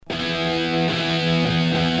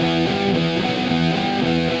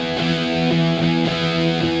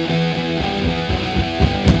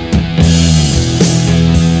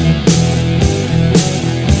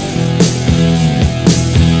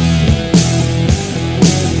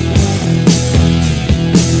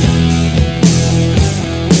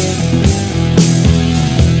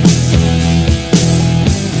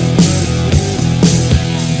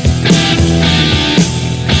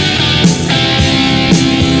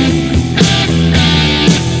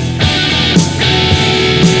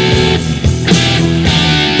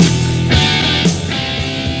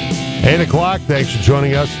back. Thanks for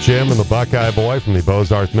joining us, Jim and the Buckeye Boy from the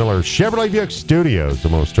Bozarth Miller Chevrolet Buick Studios, the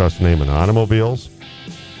most trusted name in automobiles.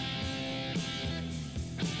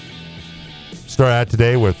 Start out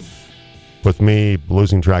today with me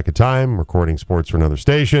losing track of time, recording sports for another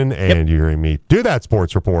station, and you're hearing me do that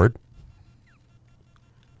sports report.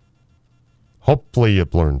 Hopefully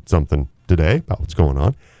you've learned something today about what's going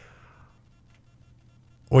on.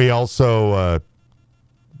 We also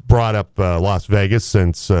brought up Las Vegas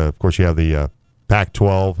since, of course, you have the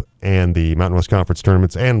Pac-12 and the Mountain West Conference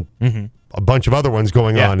tournaments and a bunch of other ones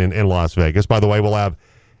going on in Las Vegas. By the way, we'll have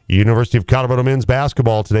University of Colorado men's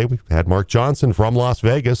basketball today. We had Mark Johnson from Las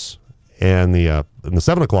Vegas and in the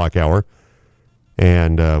 7 o'clock hour.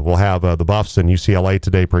 And we'll have the Buffs and UCLA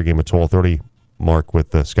today, pregame at 12:30. Mark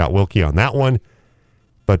with Scott Wilkie on that one.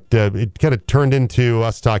 But it kind of turned into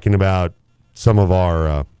us talking about some of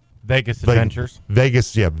our Vegas adventures.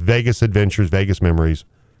 Vegas adventures, Vegas memories.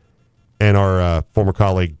 And our former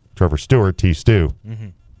colleague, Trevor Stewart, T-Stew.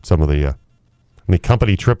 Some of the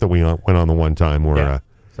company trip that we went on the one time where...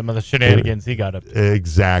 some of the shenanigans he got up to.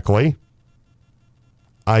 Exactly.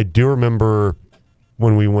 I do remember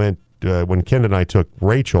when we went, when Ken and I took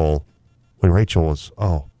Rachel, when Rachel was,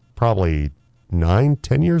 probably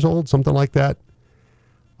 9-10 years old, something like that,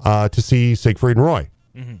 to see Siegfried and Roy.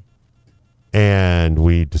 And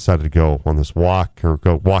we decided to go on this walk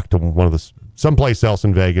to someplace else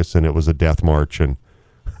in Vegas, and it was a death march. And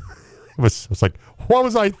it was like, what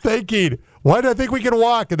was I thinking? Why did I think we could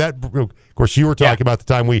walk? And that, of course, you were talking about the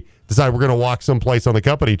time we decided we're going to walk someplace on the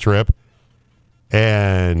company trip.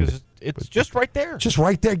 And it's just right there. Just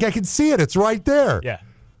right there. I can see it. It's right there. Yeah.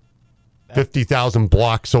 50,000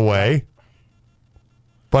 blocks away.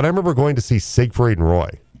 But I remember going to see Siegfried and Roy.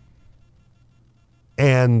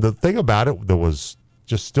 And the thing about it that was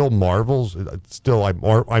just still marvels, still I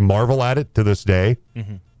marvel at it to this day,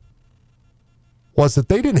 was that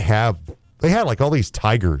they had like all these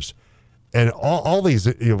tigers and all these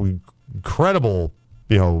incredible,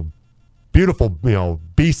 beautiful,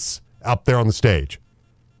 beasts up there on the stage.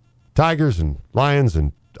 Tigers and lions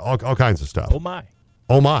and all kinds of stuff. Oh, my.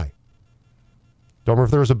 Don't remember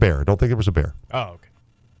if there was a bear. I don't think there was a bear. Oh, okay.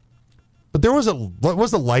 But there was what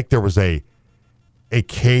was it like there was a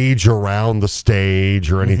cage around the stage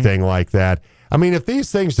or anything like that? I mean, if these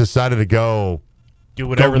things decided to do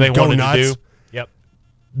whatever they wanted nuts, to do,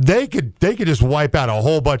 they could just wipe out a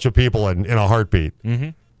whole bunch of people in a heartbeat.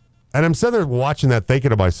 And I'm sitting there watching that,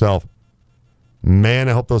 thinking to myself, man,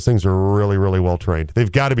 I hope those things are really, really well trained. They've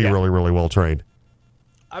got to be really, really well trained.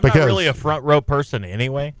 I'm not really a front row person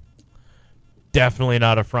anyway. Definitely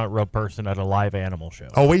not a front row person at a live animal show.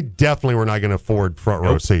 Oh, we definitely were not going to afford front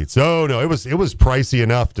row seats. Oh no, it was pricey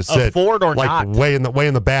enough to sit afford or like not way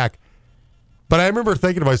in the back. But I remember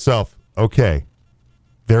thinking to myself, okay,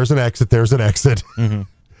 there's an exit.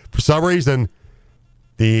 For some reason,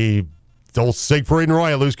 the old Siegfried and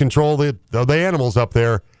Roy lose control of the animals up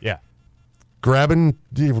there. Yeah, grabbing.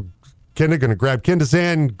 Kind of going to grab Candace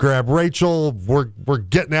and grab Rachel. We're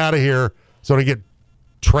getting out of here. So to get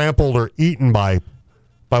trampled or eaten by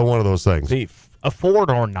one of those things. See,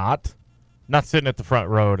 afford or not sitting at the front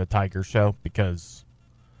row at a tiger show because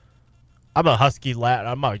I'm a husky lad.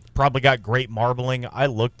 Probably got great marbling. I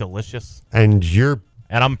look delicious, and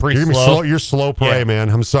I'm pretty slow. You're slow prey, man.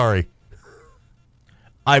 I'm sorry.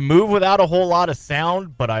 I move without a whole lot of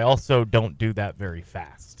sound, but I also don't do that very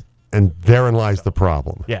fast. And therein lies the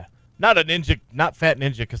problem. Yeah, not a ninja, not fat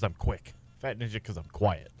ninja because I'm quick. Fat ninja because I'm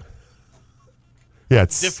quiet. Yeah,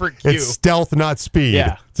 it's different cue. It's stealth, not speed.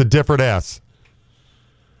 Yeah. It's a different S.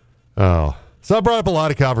 Oh. So I brought up a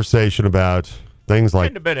lot of conversation about things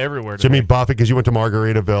like been everywhere today. Jimmy Buffett, because you went to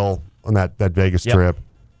Margaritaville on that Vegas trip.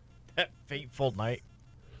 That fateful night.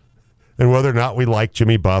 And whether or not we like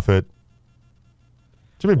Jimmy Buffett.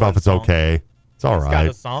 Jimmy Buffett's okay. It's all right. He's got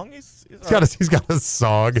a song. He's got a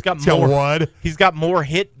song. He's got one. He's got more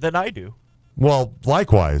hit than I do. Well,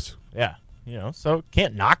 likewise. Yeah. So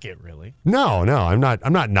can't knock it really. No, I'm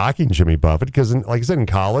not knocking Jimmy Buffett because, like I said, in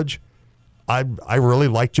college, I really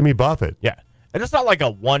like Jimmy Buffett. Yeah, and it's not like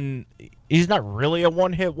he's not really a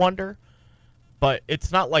one-hit wonder, but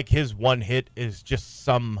it's not like his one hit is just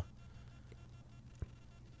some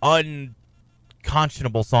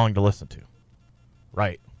unconscionable song to listen to,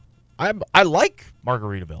 right? I like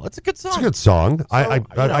Margaritaville. It's a good song. It's a good song. So,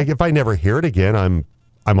 if I never hear it again, I'm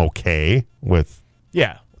okay with.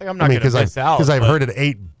 Yeah. Like I'm not going to miss out. Because I've heard it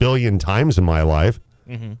 8 billion times in my life.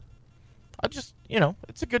 I just,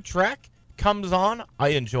 it's a good track. Comes on, I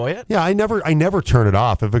enjoy it. Yeah, I never turn it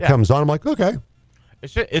off. If it comes on, I'm like, okay.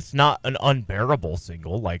 It's not an unbearable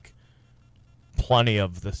single. Like, plenty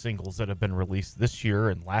of the singles that have been released this year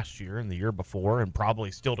and last year and the year before and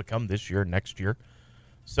probably still to come this year and next year.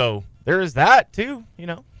 So there is that too,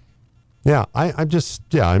 Yeah, I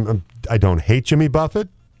don't hate Jimmy Buffett.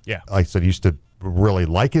 Yeah. Like I said, used to really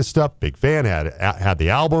like his stuff. Big fan. Had the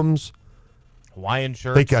albums. Hawaiian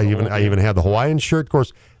shirt. I think I even had the Hawaiian shirt. Of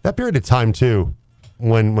course, that period of time too,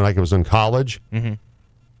 when I was in college,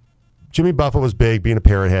 Jimmy Buffett was big, being a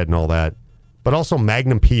parrot head and all that. But also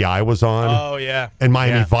Magnum PI was on. Oh, yeah. And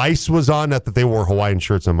Miami Vice was on. Not that they wore Hawaiian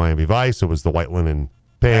shirts on Miami Vice. It was the white linen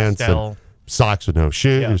pants Pastel. and socks with no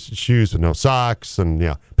shoes, shoes with no socks,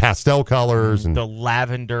 and pastel colors and the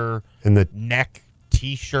lavender and the neck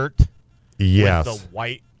T-shirt. Yes. With the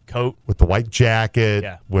white coat. With the white jacket.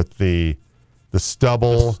 Yeah. With the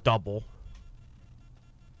stubble. The stubble.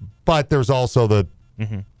 But there's also the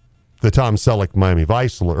Tom Selleck Miami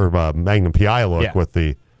Vice or Magnum PI look with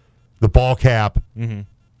the ball cap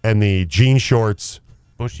and the jean shorts.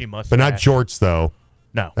 Bushy mustache. But not shorts, though.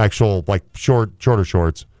 No. Actual, shorter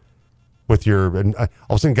shorts. With all of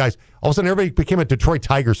a sudden everybody became a Detroit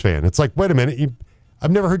Tigers fan. It's like, wait a minute, I've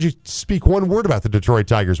never heard you speak one word about the Detroit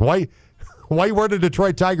Tigers. Why you wear the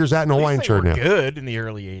Detroit Tigers hat and Hawaiian shirt now? They were good in the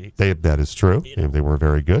early 80s. That is true. They were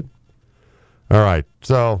very good. All right,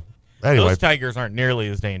 so anyway. Those Tigers aren't nearly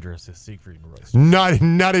as dangerous as Siegfried and Royce.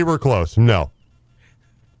 Not even close, no.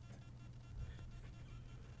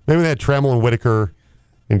 Maybe they had Trammell and Whitaker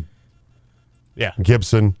and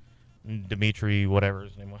Gibson. Dimitri, whatever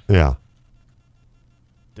his name was. Yeah.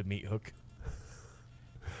 Meat Hook.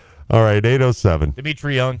 All right, 8:07.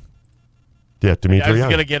 Dimitri Young. Yeah, Dimitri I was Young.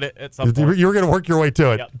 going to get it at some point. You were going to work your way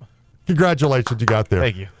to it. Yep. Congratulations, you got there.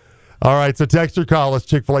 Thank you. All right, so text or call us,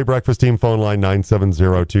 Chick-fil-A Breakfast Team phone line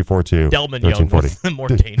 970-242-1340. Delman Young was the more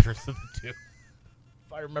dangerous of the two, if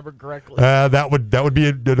I remember correctly. That would be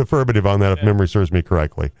an affirmative on that if memory serves me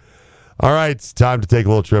correctly. All right, it's time to take a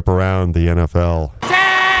little trip around the NFL.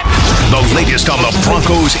 The latest on the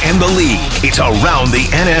Broncos and the league. It's Around the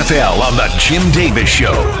NFL on the Jim Davis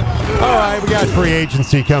Show. All right, we got free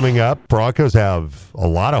agency coming up. Broncos have a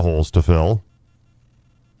lot of holes to fill.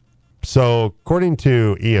 So, according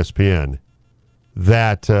to ESPN,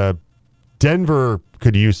 that Denver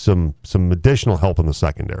could use some additional help in the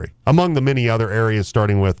secondary, among the many other areas,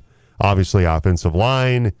 starting with, obviously, offensive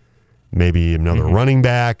line, maybe another running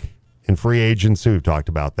back in free agency. We've talked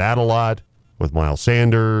about that a lot with Miles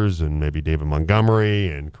Sanders and maybe David Montgomery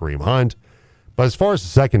and Kareem Hunt. But as far as the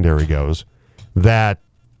secondary goes, that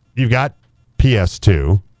you've got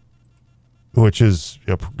PS2, which is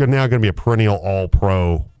now going to be a perennial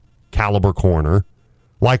all-pro caliber corner.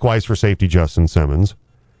 Likewise for safety Justin Simmons.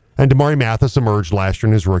 And Damari Mathis emerged last year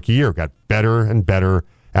in his rookie year. Got better and better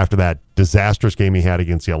after that disastrous game he had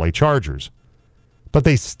against the LA Chargers. But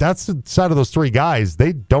that's the side of those three guys.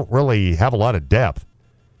 They don't really have a lot of depth.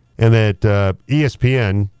 And that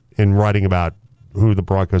ESPN, in writing about who the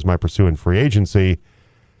Broncos might pursue in free agency,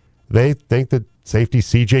 they think that safety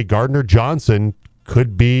C.J. Gardner-Johnson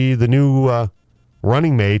could be the new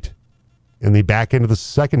running mate in the back end of the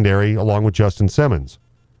secondary along with Justin Simmons.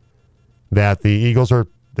 That the Eagles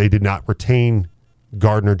they did not retain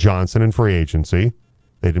Gardner-Johnson in free agency.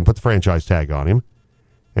 They didn't put the franchise tag on him.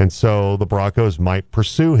 And so the Broncos might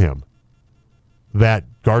pursue him. That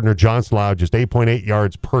Gardner-Johnson allowed just 8.8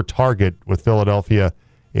 yards per target with Philadelphia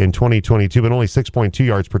in 2022, but only 6.2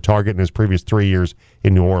 yards per target in his previous 3 years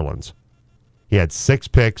in New Orleans. He had 6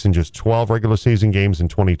 picks in just 12 regular season games in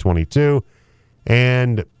 2022,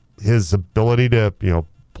 and his ability to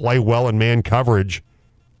play well in man coverage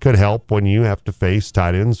could help when you have to face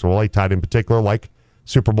tight ends, well, a tight end in particular like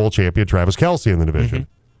Super Bowl champion Travis Kelce in the division.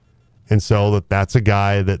 And so that's a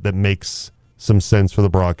guy that makes some sense for the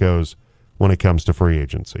Broncos when it comes to free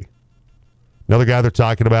agency. Another guy they're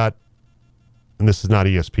talking about, and this is not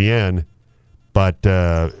ESPN, but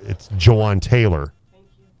it's Jawan Taylor.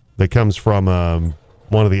 That comes from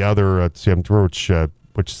one of the other, I'm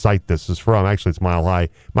which site this is from. Actually, it's Mile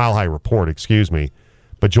High Report, excuse me.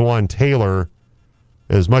 But Jawan Taylor,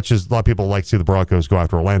 as much as a lot of people like to see the Broncos go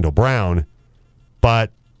after Orlando Brown,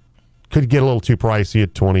 but could get a little too pricey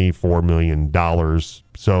at $24 million.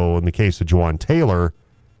 So in the case of Jawan Taylor,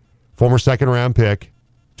 former second-round pick,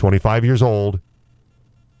 25 years old,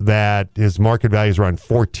 that his market value is around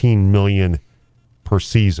 $14 million per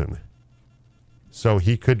season. So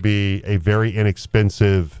he could be a very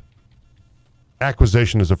inexpensive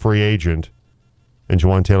acquisition as a free agent. And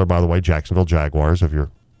Jawan Taylor, by the way, Jacksonville Jaguars, if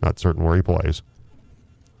you're not certain where he plays.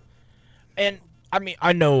 And, I mean,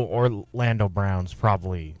 I know Orlando Brown's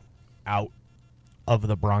probably out of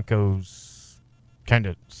the Broncos' kind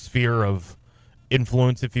of sphere of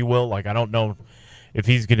influence, if you will. Like, I don't know if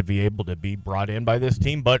he's going to be able to be brought in by this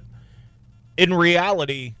team. But in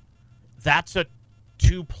reality, that's a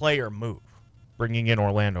 2-player move, bringing in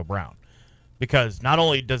Orlando Brown, because not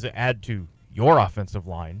only does it add to your offensive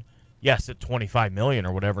line, yes, at $25 million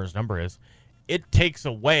or whatever his number is, it takes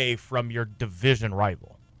away from your division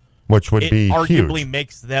rival, which would be arguably huge.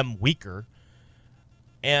 makes them weaker.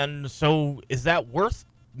 And so is that worth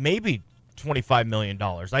maybe $25 million?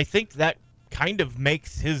 I think that kind of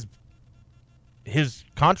makes his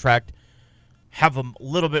contract have a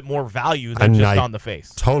little bit more value than just on the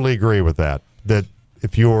face. Totally agree with that. That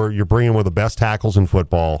if you're bringing one of the best tackles in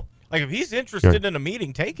football, like if he's interested in a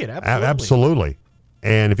meeting, take it. Absolutely. Absolutely.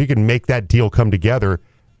 And if you can make that deal come together,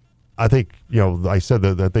 I think, I said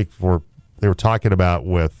that I think they were talking about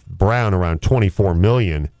with Brown around $24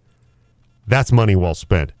 million. That's money well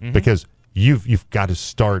spent, because you've got to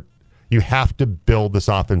start. You have to build this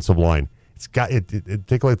offensive line. It's got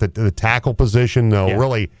particularly the tackle position, though. Yeah.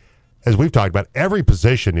 Really, as we've talked about, every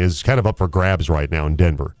position is kind of up for grabs right now in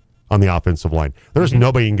Denver on the offensive line. There's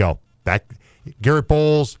nobody you can go back. Garrett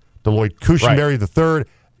Bowles, Deloitte Cushenberry III,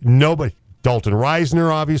 nobody. Dalton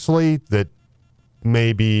Reisner, obviously, that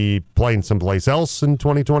may be playing someplace else in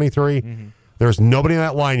 2023. There's nobody in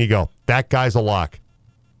that line you go, that guy's a lock.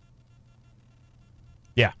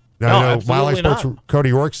 Yeah. Now, I know Mile High Sports Cody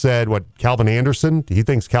York said Calvin Anderson. He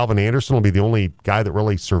thinks Calvin Anderson will be the only guy that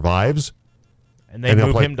really survives. And they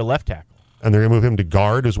move him to left tackle. And they're going to move him to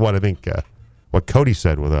guard is what I think what Cody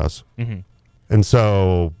said with us. And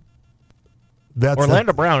so that's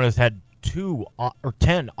Orlando Brown has had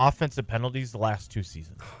 10 offensive penalties the last 2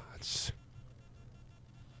 seasons.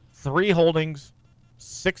 3 holdings,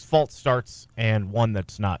 6 false starts, and 1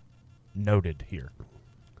 that's not noted here.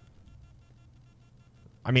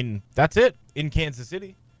 I mean, that's it in Kansas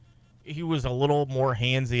City. He was a little more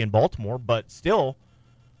handsy in Baltimore, but still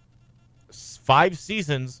 5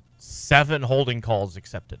 seasons, 7 holding calls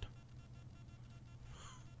accepted.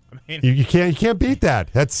 I mean, you can't beat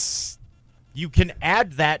that. That's you can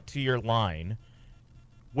add that to your line,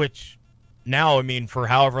 which now, I mean, for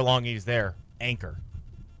however long he's there, anchor.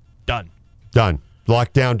 Done.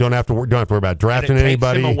 Locked down. Don't have to worry about drafting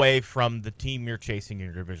anybody. It takes him away from the team you're chasing in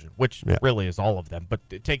your division, which really is all of them. But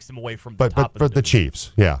it takes them away from the top of the division. The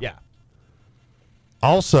Chiefs, yeah.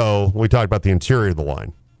 Also, we talked about the interior of the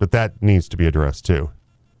line, but that needs to be addressed too.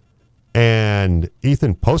 And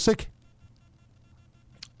Ethan Posick,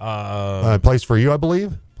 plays for you, I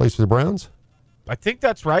believe. Plays for the Browns. I think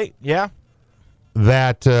that's right. Yeah.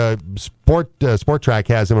 That Sport Track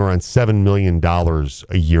has him around $7 million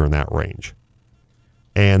a year in that range,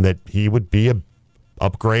 and that he would be a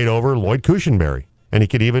upgrade over Lloyd Cushenberry, and he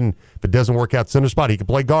could even, if it doesn't work out center spot, he could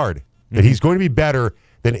play guard. That he's going to be better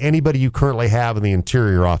than anybody you currently have in the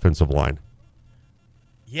interior offensive line.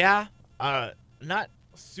 Yeah, not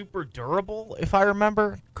super durable, if I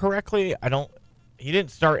remember correctly. He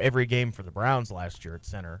didn't start every game for the Browns last year at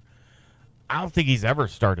center. I don't think he's ever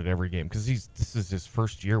started every game because this is his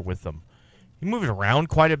first year with them. He moves around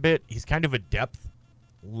quite a bit. He's kind of a depth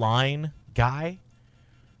line guy.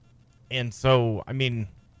 And so, I mean,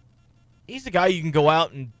 he's a guy you can go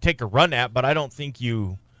out and take a run at, but I don't think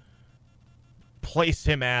you place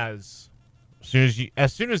him as soon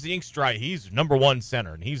as the ink's dry, he's number 1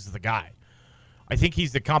 center, and he's the guy. I think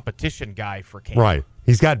he's the competition guy for Cam. Right.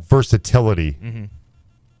 He's got versatility.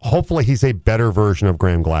 Hopefully he's a better version of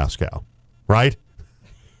Graham Glasgow. Right?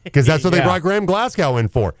 Because that's what they brought Graham Glasgow in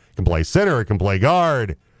for. He can play center, he can play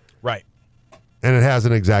guard. Right. And it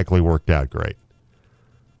hasn't exactly worked out great.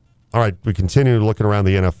 All right, we continue looking around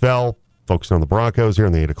the NFL, focusing on the Broncos here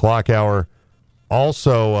in the 8 o'clock hour.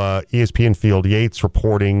 Also, ESPN Field Yates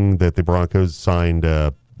reporting that the Broncos signed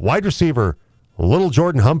wide receiver Little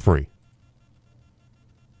Jordan Humphrey.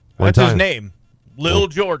 That's his name, Little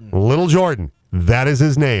Jordan. Little Jordan. That is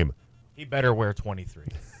his name. He better wear 23.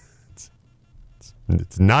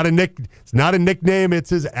 It's not a nickname.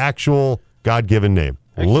 It's his actual God-given name,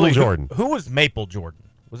 actually, Little Jordan. Who was Maple Jordan?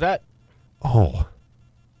 Was that? Oh,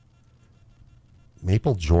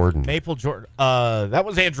 Maple Jordan. Maple Jordan. That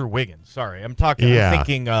was Andrew Wiggins. Sorry, I'm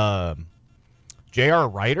thinking J.R.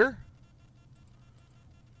 Ryder.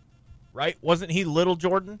 Right? Wasn't he Little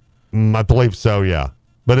Jordan? I believe so. Yeah,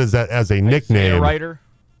 but as a nickname, Ryder.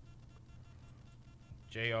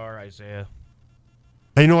 J.R. Isaiah.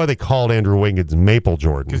 And you know why they called Andrew Wiggins Maple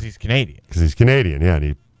Jordan? Because he's Canadian. Yeah, and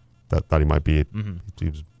he thought he might be he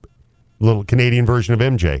was a little Canadian version of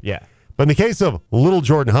MJ. Yeah. But in the case of Little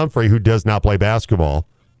Jordan Humphrey, who does not play basketball,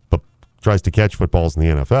 but tries to catch footballs in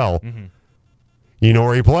the NFL, you know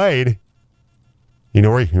where he played. You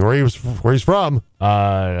know where he's from.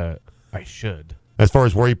 I should. As far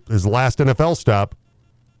as his last NFL stop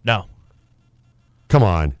No, Come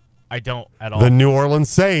on. I don't at all. The New Orleans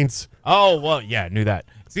Saints. Oh, well, yeah, I knew that.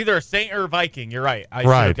 It's either a Saint or a Viking. You're right. I should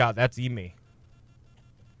Right. have got that's me.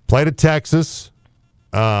 Played at Texas.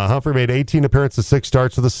 Humphrey made 18 appearances, 6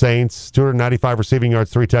 starts for the Saints, 295 receiving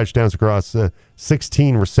yards, 3 touchdowns across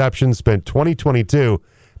 16 receptions. Spent 2022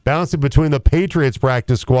 bouncing between the Patriots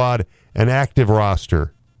practice squad and active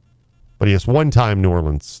roster. But he is one-time New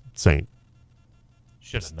Orleans Saint.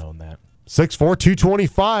 Should have known that. 6'4",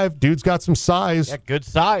 225. Dude's got some size. Yeah, good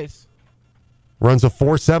size. Runs a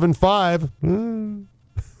 4.75.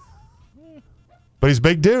 But he's a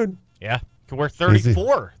big dude. Yeah, can wear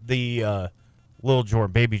 34. The little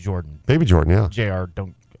Jordan, baby Jordan. Baby Jordan, yeah.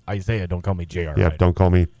 Isaiah, don't call me JR. Yeah, Ryder. don't call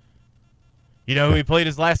me. You know who he played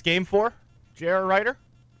his last game for? JR Ryder?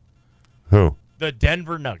 Who? The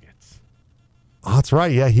Denver Nuggets. Oh, that's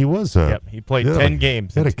right. Yeah, he was. Yep, he played 10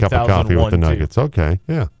 games. He had in a cup of coffee with the 2001, too. Nuggets. Okay,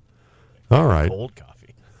 yeah. All right. Cold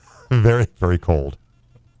coffee. Very, very cold.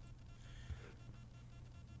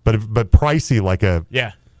 But pricey like a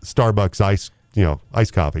Yeah. Starbucks iced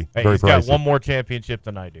coffee. Hey, Very he's pricey. got one more championship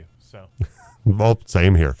than I do. So Well,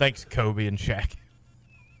 same here. thanks, Kobe and Shaq.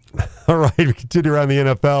 All right, we continue around the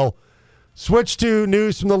NFL. Switch to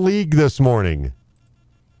news from the league this morning.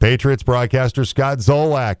 Patriots broadcaster Scott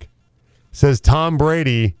Zolak says Tom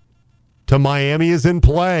Brady to Miami is in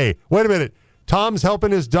play. Wait a minute. Tom's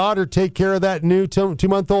helping his daughter take care of that new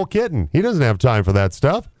 2-month-old kitten. He doesn't have time for that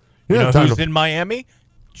stuff. He You know doesn't have who's time in Miami?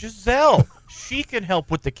 Giselle. She can help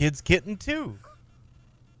with the kid's kitten, too.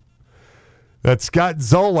 That Scott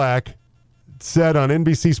Zolak said on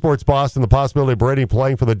NBC Sports Boston the possibility of Brady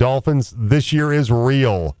playing for the Dolphins this year is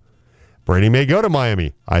real. Brady may go to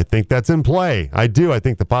Miami. I think that's in play. I do. I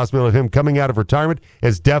think the possibility of him coming out of retirement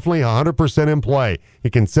is definitely 100% in play.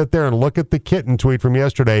 He can sit there and look at the kitten tweet from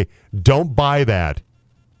yesterday. Don't buy that.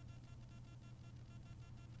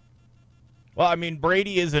 Well, I mean,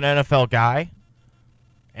 Brady is an NFL guy,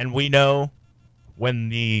 and we know when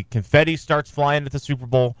the confetti starts flying at the Super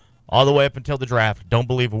Bowl all the way up until the draft, don't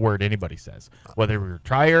believe a word anybody says. Whether we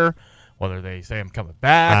retire, whether they say I'm coming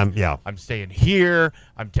back, Yeah. I'm staying here,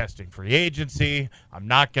 I'm testing free agency, I'm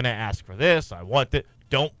not going to ask for this, I want that.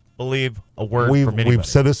 Don't believe a word from anybody. We've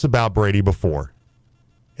said this about Brady before.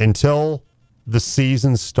 Until the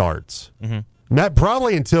season starts, not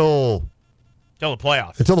probably until Till the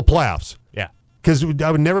playoffs. the playoffs. Yeah. Because it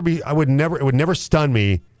would never stun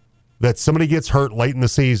me that somebody gets hurt late in the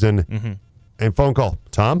season and phone call,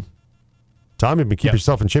 Tom, you've been keeping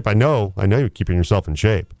yourself in shape. I know you're keeping yourself in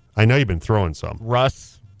shape. I know you've been throwing some.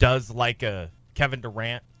 Russ does like a Kevin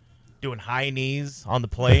Durant doing high knees on the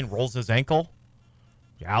plane, rolls his ankle.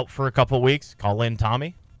 You're out for a couple of weeks. Call in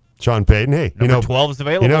Tommy. Sean Payton, hey, Number 12 is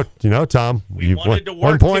available. You know, Tom. We wanted to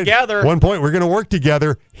work together. One point, we're going to work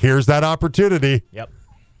together. Here's that opportunity. Yep.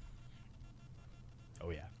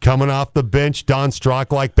 Oh, yeah. Coming off the bench, Don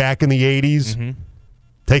Strock like back in the 80s.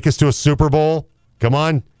 Take us to a Super Bowl. Come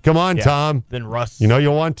on, Yeah. Tom. Then Russ. You know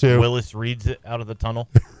you want to. Willis reads it out of the tunnel.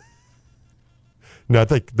 No, I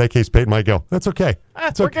think that case Payton might go. That's okay.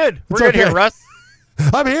 We're good. We're it's good okay. here, Russ.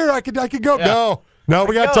 I'm here. I could go. Yeah. No,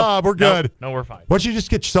 we got Go. Tom. We're good. No, we're fine. Why don't you just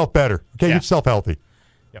get yourself better? Okay, Yeah. get yourself healthy.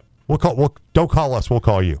 Yep. Don't call us. We'll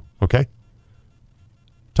call you. Okay.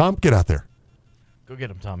 Tom, get out there. Go get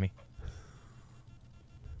him, Tommy.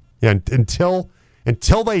 Yeah, until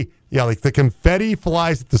they, like the confetti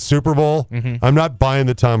flies at the Super Bowl, I'm not buying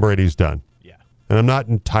that Tom Brady's done. Yeah. And I'm not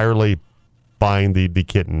entirely buying the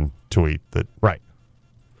kitten tweet that. Right.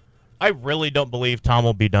 I really don't believe Tom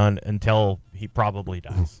will be done until he probably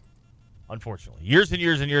does. Unfortunately. Years and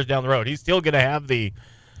years and years down the road, he's still going to have I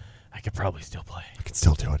could probably still play. I can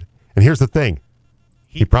still do it. And here's the thing.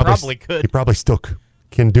 He probably could. He probably still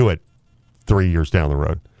can do it 3 years down the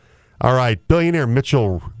road. All right. Billionaire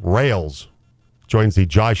Mitchell Rales joins the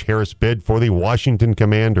Josh Harris bid for the Washington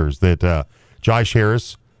Commanders. That Josh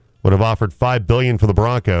Harris would have offered $5 billion for the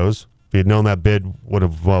Broncos. If he had known that bid would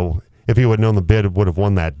have, if he would have known the bid would have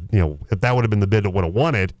won that, if that would have been the bid that would have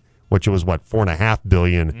won it, which was $4.5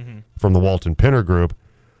 billion from the Walton Penner Group.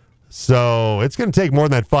 So it's going to take more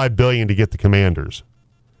than that $5 billion to get the Commanders.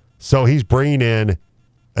 So he's bringing in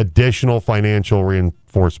additional financial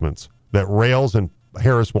reinforcements that Rales and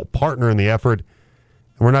Harris will partner in the effort.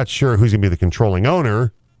 And we're not sure who's going to be the controlling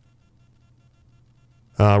owner.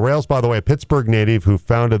 Rales, by the way, a Pittsburgh native who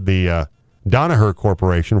founded the Danaher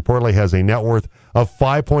Corporation, reportedly has a net worth of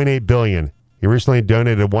 $5.8 billion. He recently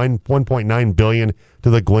donated $1.9 billion to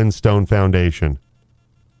the Glenn Stone Foundation.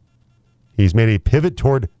 He's made a pivot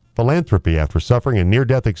toward philanthropy after suffering a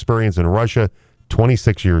near-death experience in Russia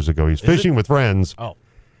 26 years ago. He's fishing with friends, Oh.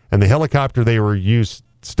 and the helicopter they were used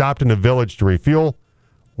stopped in a village to refuel.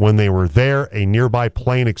 When they were there, a nearby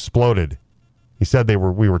plane exploded. He said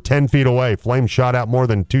we were 10 feet away. Flames shot out more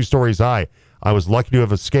than 2 stories high. I was lucky to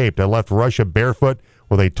have escaped. I left Russia barefoot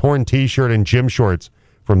with a torn T-shirt and gym shorts.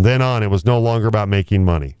 From then on, it was no longer about making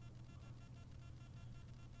money.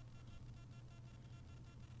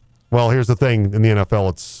 Well, here's the thing. In the NFL,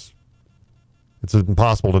 it's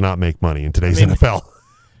impossible to not make money in today's NFL.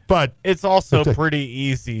 But it's also pretty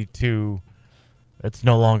easy to... It's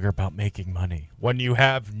no longer about making money when you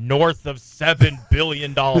have north of $7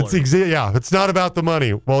 billion. It's not about the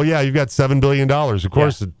money. Well, yeah, you've got $7 billion. Of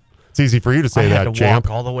course, it's easy for you to say that, I had to champ.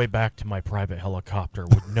 walk all the way back to my private helicopter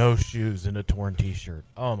with no shoes and a torn T-shirt.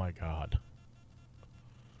 Oh, my God.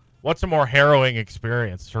 What's a more harrowing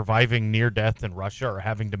experience, surviving near death in Russia or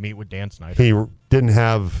having to meet with Dan Snyder? He didn't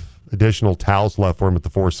have additional towels left for him at the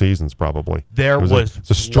Four Seasons, probably. It was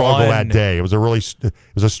a struggle that day. It was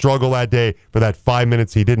a struggle that day for that 5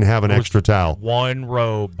 minutes he didn't have an extra towel. One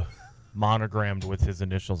robe monogrammed with his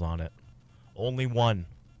initials on it. Only one.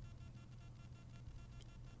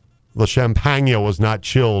 The champagne was not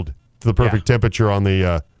chilled to the perfect temperature on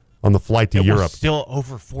the flight to Europe. It was still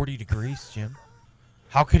over 40 degrees, Jim.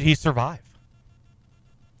 How could he survive?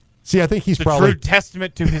 See, I think he's it's probably a true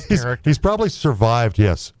testament to his character. He's probably survived,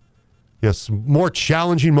 yes, more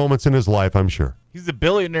challenging moments in his life, I'm sure. He's a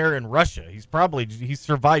billionaire in Russia. He's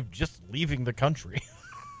survived just leaving the country.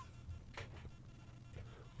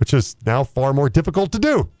 Which is now far more difficult to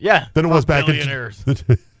do. Yeah, than it was back in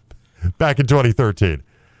 2013.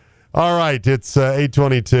 All right, it's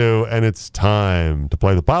 8:22, and it's time to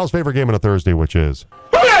play the Pile's favorite game on a Thursday, which is...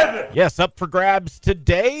 Yes, up for grabs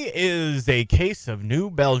today is a case of New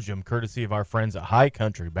Belgium, courtesy of our friends at High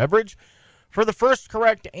Country Beverage. For the first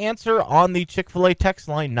correct answer on the Chick-fil-A text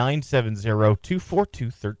line,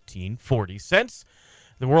 970-242-1340. Since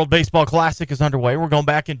the World Baseball Classic is underway, we're going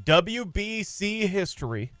back in WBC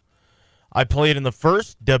history. I played in the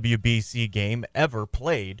first WBC game ever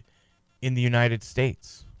played in the United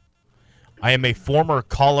States. I am a former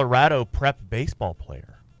Colorado Prep baseball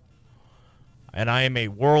player. And I am a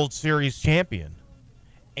World Series champion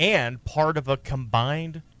and part of a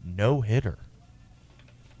combined no-hitter.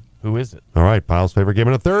 Who is it? All right, Pile's favorite game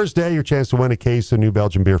on a Thursday. Your chance to win a case of New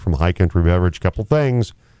Belgium beer from High Country Beverage. Couple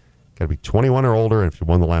things. Got to be 21 or older. And if you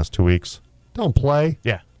won the last 2 weeks, don't play.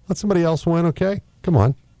 Yeah. Let somebody else win, okay? Come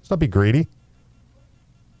on. Let's not be greedy.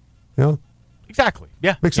 You know? Exactly.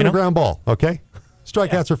 Yeah. Mixing a ground ball, okay?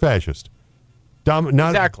 Strikeouts are fascist.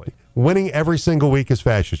 Exactly. Winning every single week is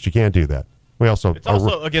fascist. You can't do that. It's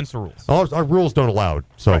also against the rules. Our rules don't allow it,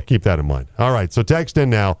 so keep that in mind. All right, so text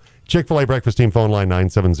in now. Chick-fil-A Breakfast Team phone line,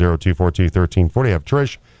 970-242-1340. I have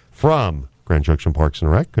Trish from Grand Junction Parks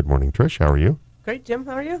and Rec. Good morning, Trish. How are you? Great, Jim.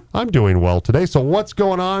 How are you? I'm doing well today. So what's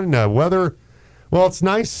going on? Weather, well, it's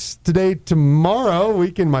nice today. Tomorrow,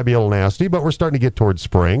 weekend might be a little nasty, but we're starting to get towards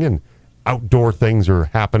spring, and outdoor things are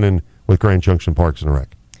happening with Grand Junction Parks and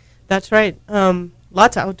Rec. That's right.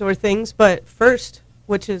 Lots of outdoor things, but first,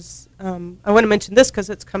 which is, I want to mention this because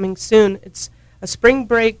it's coming soon. It's a spring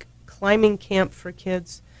break climbing camp for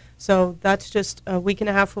kids. So that's just a week and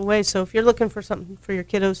a half away. So if you're looking for something for your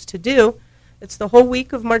kiddos to do, it's the whole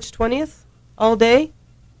week of March 20th, all day,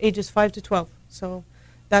 ages 5 to 12. So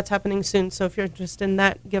that's happening soon. So if you're interested in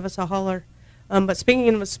that, give us a holler. But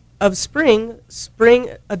speaking of spring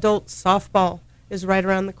adult softball is right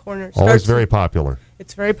around the corner. Always very popular.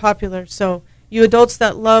 It's very popular. So you adults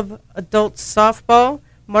that love adult softball,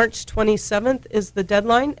 March 27th is the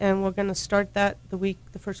deadline, and we're going to start that the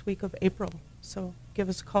first week of April. So give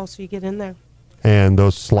us a call so you get in there. And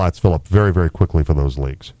those slots fill up very, very quickly for those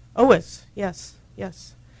leagues. Always, yes.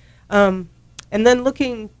 And then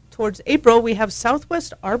looking towards April, we have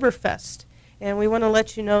Southwest Arbor Fest. And we want to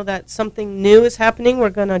let you know that something new is happening.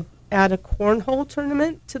 We're going to add a cornhole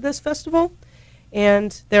tournament to this festival.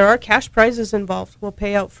 And there are cash prizes involved. We'll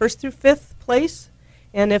pay out first through fifth place.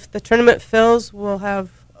 And if the tournament fails, we'll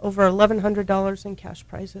have over $1,100 in cash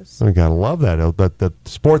prizes. I gotta love that. The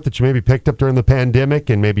sport that you maybe picked up during the pandemic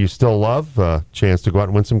and maybe you still love, chance to go out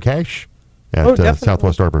and win some cash at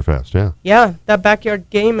Southwest Arbor Fest. Yeah, that backyard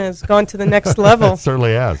game has gone to the next level. It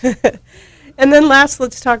certainly has. And then last,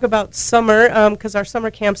 let's talk about summer, because our summer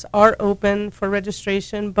camps are open for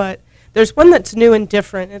registration, but there's one that's new and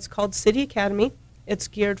different. It's called City Academy. It's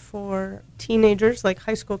geared for teenagers, like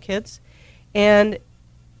high school kids, and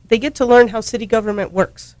they get to learn how city government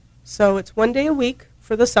works. So it's 1 day a week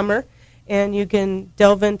for the summer, and you can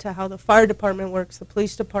delve into how the fire department works, the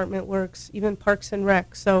police department works, even Parks and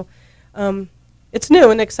Rec. So it's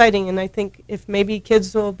new and exciting, and I think if maybe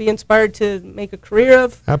kids will be inspired to make a career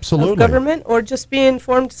of government or just be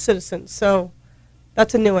informed citizens. So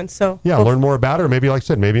that's a new one. So Yeah, learn more about it, or maybe, like I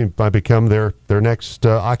said, maybe it might become their next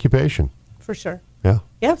occupation. for sure. Yeah.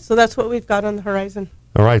 Yeah, so that's what we've got on the horizon.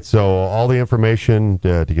 All right, so all the information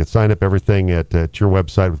to get signed up, everything at your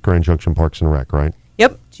website with Grand Junction Parks and Rec, right?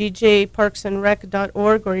 Yep,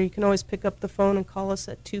 gjparksandrec.org, or you can always pick up the phone and call us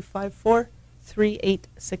at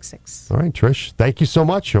 254-3866. All right, Trish, thank you so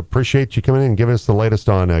much. Appreciate you coming in and giving us the latest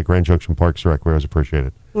on Grand Junction Parks and Rec. We always appreciate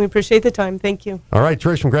it. We appreciate the time. Thank you. All right,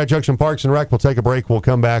 Trish from Grand Junction Parks and Rec. We'll take a break. We'll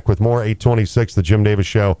come back with more 826, The Jim Davis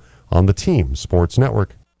Show on the Team Sports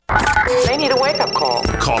Network. They need a wake-up call.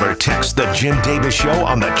 Call or text the Jim Davis Show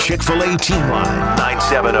on the Chick-fil-A team line,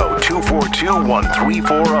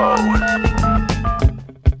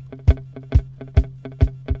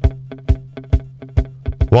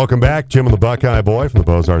 970-242-1340. Welcome back. Jim and the Buckeye Boy from the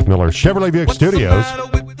Bozarth Miller Chevrolet Buick Studios.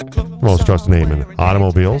 Most trusted name in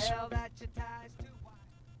automobiles.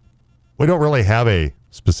 We don't really have a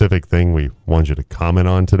specific thing we want you to comment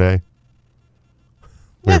on today.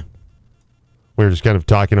 We were just kind of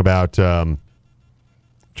talking about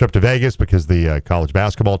trip to Vegas because the college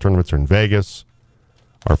basketball tournaments are in Vegas.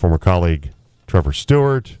 Our former colleague Trevor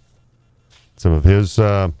Stewart, some of his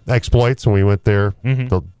exploits when we went there.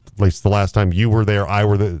 At least the last time you were there, I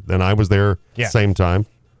was there at the same time.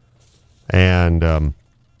 And and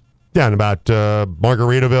about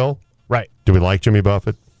Margaritaville. Right. Do we like Jimmy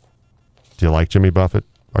Buffett? Do you like Jimmy Buffett?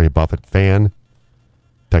 Are you a Buffett fan?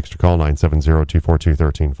 Text or call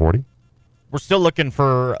 970-242-1340. We're still looking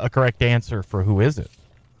for a correct answer for who is it.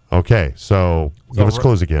 Okay, so give us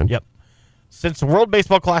clues again. Yep. Since the World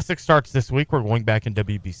Baseball Classic starts this week, we're going back in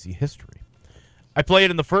WBC history. I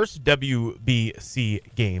played in the first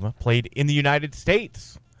WBC game played in the United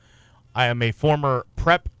States. I am a former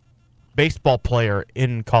prep baseball player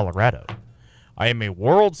in Colorado. I am a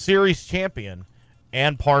World Series champion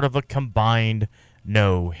and part of a combined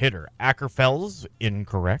no-hitter. Ackerfels,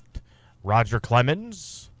 incorrect. Roger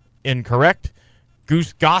Clemens, incorrect.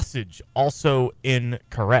 Goose Gossage, also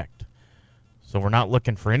incorrect. So we're not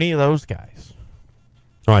looking for any of those guys.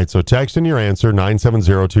 All right, so text in your answer,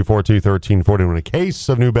 970-242-1340, in a case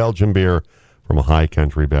of New Belgium beer from a High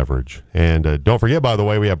Country Beverage. And don't forget, by the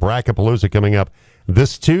way, we have Brackapalooza coming up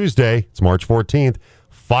this Tuesday. It's March 14th,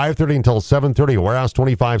 5:30 until 7:30, Warehouse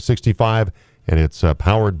 2565, and it's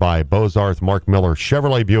powered by Bozarth Mark Miller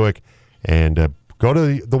Chevrolet Buick. And go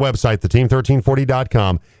to the website,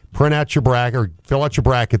 theteam1340.com, print out your bracket, or fill out your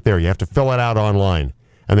bracket there. You have to fill it out online.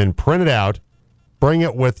 And then print it out, bring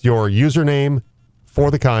it with your username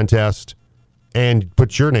for the contest, and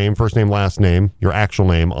put your name, first name, last name, your actual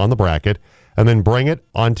name on the bracket, and then bring it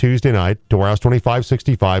on Tuesday night to Warehouse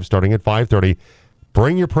 2565 starting at 5:30.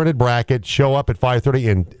 Bring your printed bracket, show up at 5:30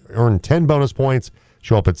 and earn 10 bonus points.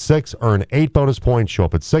 Show up at 6, earn 8 bonus points. Show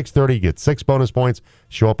up at 6:30, get 6 bonus points.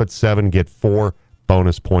 Show up at 7, get 4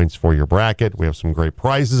 bonus points for your bracket. We have some great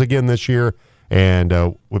prizes again this year. And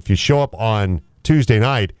if you show up on Tuesday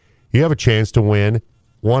night, you have a chance to win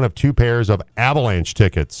one of 2 pairs of Avalanche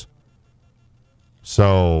tickets.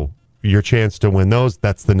 So your chance to win those,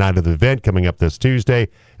 that's the night of the event coming up this Tuesday.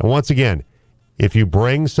 And once again, if you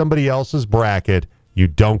bring somebody else's bracket, they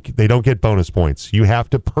don't get bonus points. You have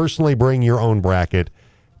to personally bring your own bracket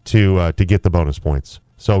to get the bonus points.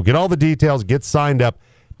 So get all the details, get signed up,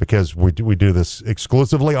 because we do this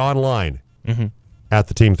exclusively online at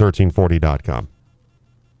theteam1340.com.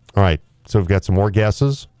 All right, so we've got some more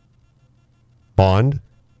guesses.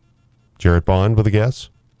 Jarrett Bond with a guess?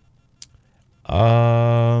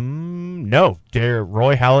 No.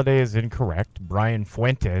 Roy Halladay is incorrect. Brian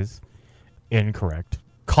Fuentes, incorrect.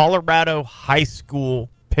 Colorado high school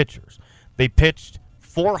pitchers. They pitched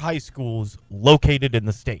 4 high schools located in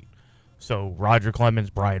the state. So Roger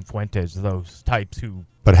Clemens, Brian Fuentes, those types who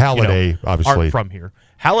But Halladay, obviously, aren't from here.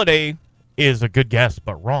 Halladay is a good guess,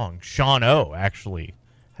 but wrong. Sean O actually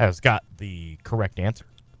has got the correct answer.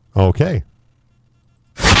 Okay.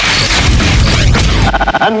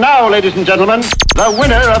 And now, ladies and gentlemen, the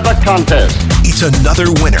winner of the contest. It's another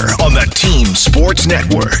winner on the Team Sports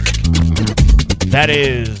Network. That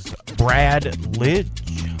is Brad Lidge.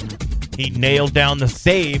 He nailed down the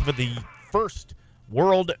save of the first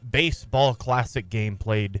World Baseball Classic game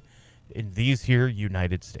played in these here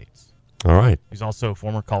United States. All right. He's also a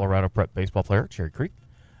former Colorado prep baseball player at Cherry Creek.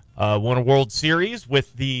 Won a World Series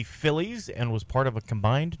with the Phillies and was part of a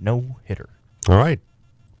combined no-hitter. All right.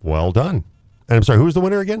 Well done. And I'm sorry, who's the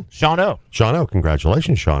winner again? Sean O. Sean O.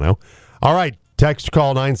 Congratulations, Sean O. All right. Text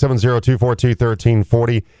call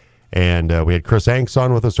 970-242-1340. And we had Chris Hanks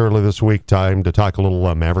on with us earlier this week. Time to talk a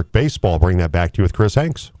little Maverick baseball. Bring that back to you with Chris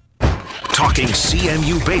Hanks. Talking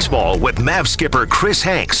CMU baseball with Mav skipper Chris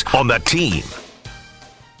Hanks on the Team.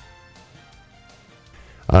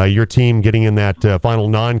 Your team getting in that final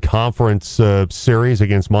non-conference series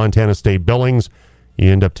against Montana State Billings.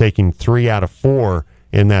 You end up taking 3 out of 4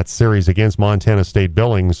 in that series against Montana State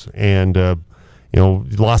Billings, and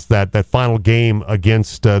lost that final game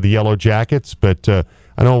against the Yellow Jackets. But I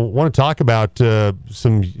want to talk about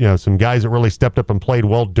some guys that really stepped up and played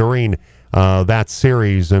well during that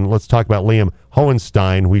series, and let's talk about Liam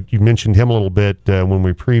Hohenstein. You mentioned him a little bit when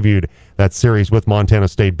we previewed that series with Montana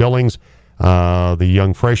State Billings. The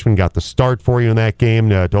young freshman got the start for you in that game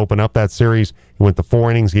to open up that series. He went the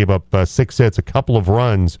 4 innings, gave up 6 hits, a couple of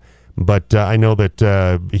runs, but I know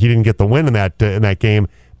that he didn't get the win in that game.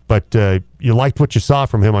 But you liked what you saw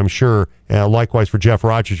from him, I'm sure. Likewise for Jeff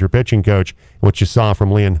Rogers, your pitching coach, what you saw from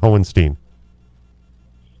Liam Hohenstein.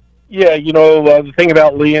 Yeah, the thing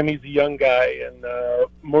about Liam, he's a young guy, and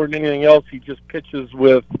more than anything else, he just pitches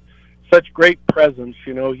with such great presence.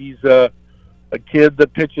 He's a kid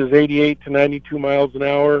that pitches 88 to 92 miles an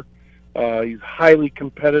hour. He's highly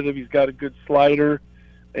competitive. He's got a good slider,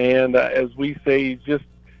 and as we say, he's just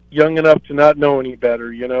young enough to not know any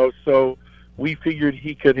better. So we figured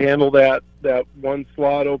he could handle that one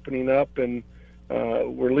slot opening up, and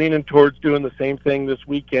we're leaning towards doing the same thing this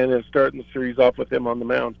weekend and starting the series off with him on the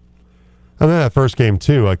mound. And then that first game,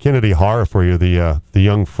 too, Kennedy Hara for you, the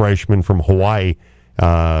young freshman from Hawaii,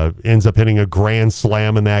 ends up hitting a grand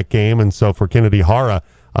slam in that game. And so for Kennedy Hara,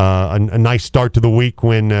 a nice start to the week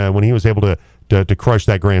when he was able to crush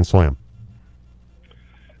that grand slam.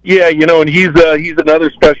 Yeah, and he's another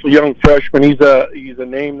special young freshman. He's a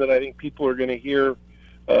name that I think people are going to hear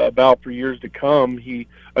about for years to come. He,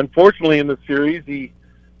 unfortunately, in the series, he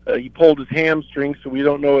pulled his hamstring, so we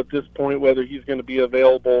don't know at this point whether he's going to be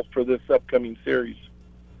available for this upcoming series.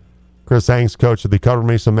 Chris Hanks, coach of the Colorado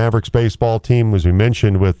Mesa Mavericks baseball team, as we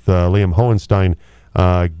mentioned, with Liam Hohenstein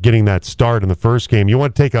getting that start in the first game. You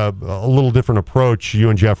want to take a little different approach, you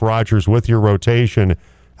and Jeff Rogers, with your rotation.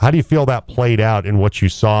 How do you feel that played out in what you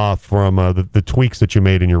saw from the tweaks that you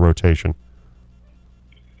made in your rotation?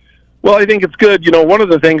 Well, I think it's good. One of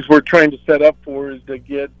the things we're trying to set up for is to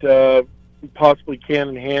get possibly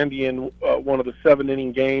Cannon Handy in one of the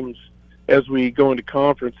 7-inning games as we go into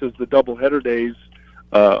conferences. The doubleheader days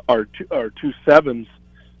are 2 sevens.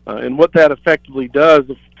 And what that effectively does,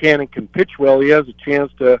 if Cannon can pitch well, he has a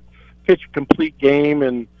chance to pitch a complete game,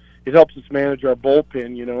 and it helps us manage our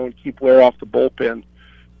bullpen, and keep wear off the bullpen.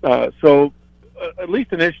 So at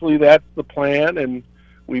least initially that's the plan, and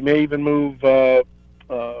we may even move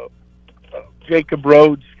Jacob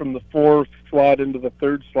Rhodes from the 4th slot into the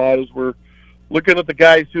 3rd slot as we're looking at the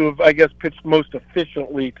guys who have, I guess, pitched most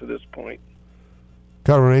efficiently to this point.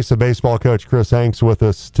 Colorado Mesa baseball coach Chris Hanks with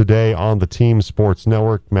us today on the Team Sports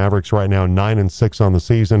Network. Mavericks right now 9-6 on the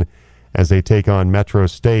season as they take on Metro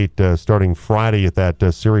State starting Friday at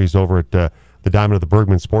that series over at the Diamond of the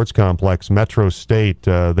Bergman Sports Complex. Metro State,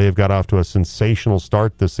 they've got off to a sensational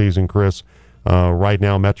start this season, Chris. Right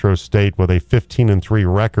now, Metro State with a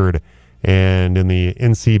 15-3 record. And in the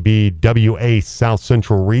NCBWA South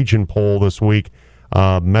Central Region poll this week,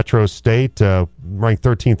 Metro State ranked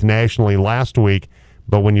 13th nationally last week.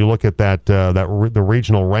 But when you look at the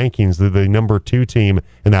regional rankings, the number 2 team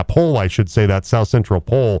in that poll, I should say, that South Central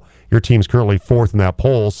poll, your team's currently 4th in that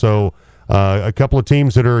poll. So a couple of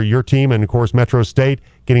teams that are your team, and of course Metro State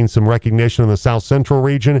getting some recognition in the South Central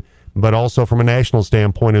region, but also from a national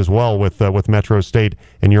standpoint as well with Metro State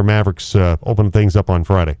and your Mavericks opening things up on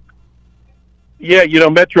Friday. Yeah,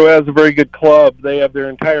 Metro has a very good club. They have their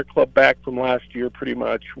entire club back from last year pretty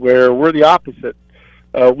much, where we're the opposite.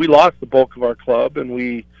 We lost the bulk of our club, and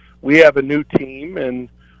we have a new team, and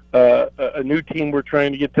a new team we're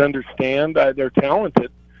trying to get to understand. They're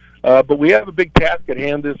talented, but we have a big task at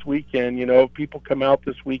hand this weekend. If people come out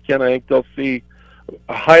this weekend, I think they'll see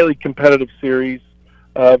a highly competitive series,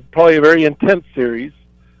 probably a very intense series,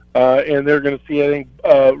 and they're going to see, I think,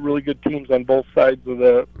 really good teams on both sides of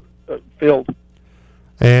the field.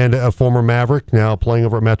 And a former Maverick now playing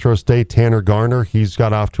over at Metro State, Tanner Garner. He's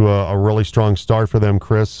got off to a really strong start for them,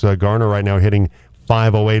 Chris. Garner right now hitting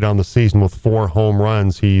 .508 on the season with 4 home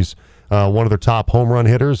runs. He's one of their top home run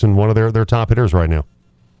hitters and one of their top hitters right now.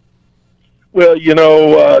 Well,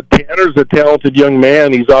 Tanner's a talented young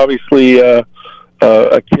man. He's obviously a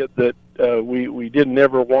kid that we didn't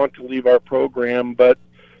ever want to leave our program, but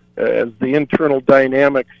as the internal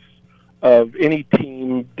dynamics of any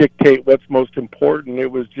team dictate what's most important, it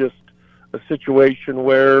was just a situation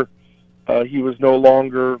where he was no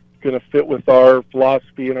longer going to fit with our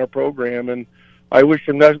philosophy and our program. And I wish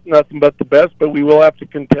him nothing but the best, but we will have to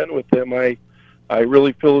contend with him. I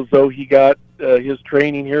really feel as though he got his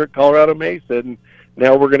training here at Colorado Mesa, and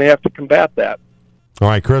now we're going to have to combat that. All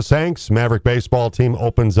right, Chris Hanks, Maverick baseball team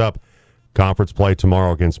opens up conference play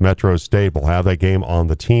tomorrow against Metro State. We'll have that game on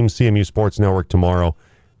the Team CMU Sports Network tomorrow,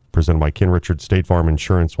 presented by Ken Richards State Farm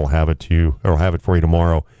Insurance. We'll have it for you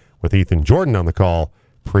tomorrow with Ethan Jordan on the call.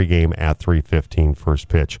 Pregame at 3:15, first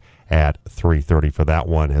pitch at 3:30 for that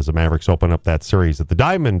one, as the Mavericks open up that series at the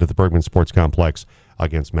Diamond at the Bergman Sports Complex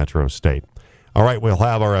against Metro State. All right, we'll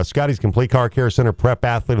have our Scotty's Complete Car Care Center Prep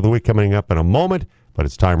Athlete of the Week coming up in a moment. But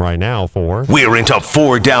it's time right now for... We're into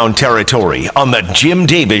 4-down territory on the Jim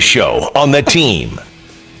Davis Show on the Team.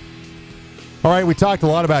 All right, we talked a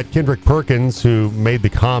lot about Kendrick Perkins, who made the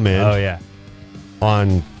comment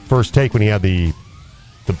on First Take when he had the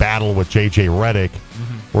battle with J.J. Redick,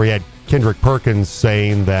 where he had Kendrick Perkins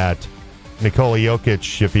saying that Nikola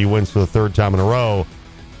Jokic, if he wins for the third time in a row,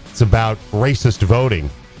 it's about racist voting.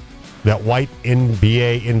 That white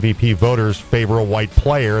NBA MVP voters favor a white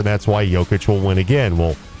player, and that's why Jokic will win again.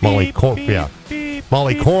 Well, Molly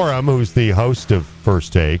Coram, who's the host of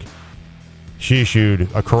First Take, she issued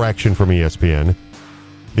a correction from ESPN.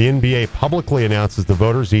 The NBA publicly announces the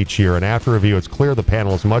voters each year, and after review, it's clear the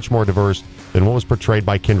panel is much more diverse than what was portrayed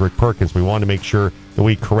by Kendrick Perkins. We wanted to make sure that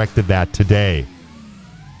we corrected that today.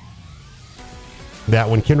 That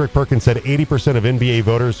when Kendrick Perkins said 80% of NBA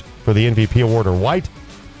voters for the MVP award are white,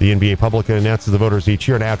 the NBA publicly announces the voters each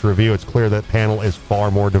year, and after review, it's clear that panel is far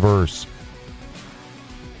more diverse.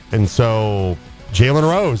 And so, Jalen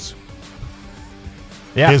Rose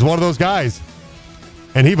is one of those guys.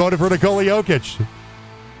 And he voted for Nikola Jokic.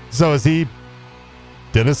 So is he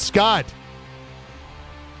Dennis Scott.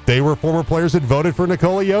 They were former players that voted for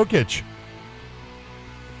Nikola Jokic.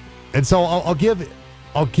 And so I'll give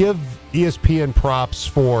ESPN props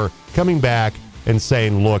for coming back and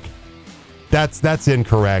saying, look, that's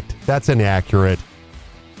incorrect. That's inaccurate.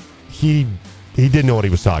 He didn't know what he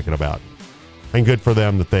was talking about. And good for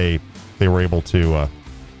them that they were able to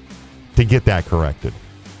get that corrected.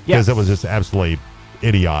 Because it was just absolutely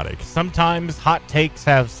idiotic. Sometimes hot takes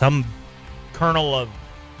have some kernel of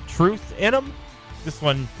truth in them. This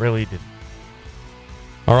one really didn't.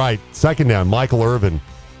 All right, second down, Michael Irvin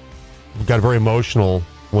got very emotional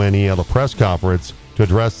when he held a press conference to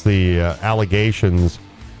address the allegations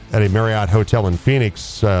at a Marriott hotel in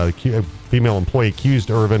Phoenix. A female employee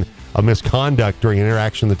accused Irvin of misconduct during an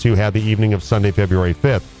interaction the two had the evening of Sunday, February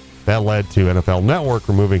 5th. That led to NFL Network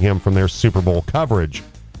removing him from their Super Bowl coverage.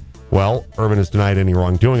 Well, Irvin has denied any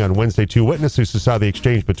wrongdoing. On Wednesday, two witnesses who saw the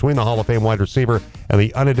exchange between the Hall of Fame wide receiver and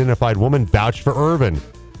the unidentified woman vouched for Irvin.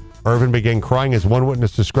 Irvin began crying as one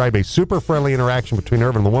witness described a super friendly interaction between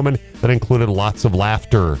Irvin and the woman that included lots of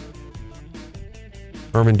laughter.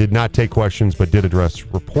 Irvin did not take questions but did address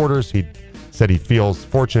reporters. He said he feels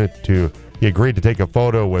fortunate he agreed to take a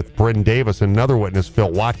photo with Bryn Davis and another witness,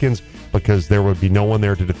 Phil Watkins, because there would be no one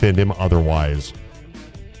there to defend him otherwise.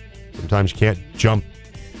 Sometimes you can't jump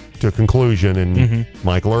to a conclusion, and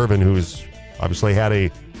Michael Irvin, who's obviously had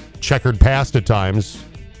a checkered past at times,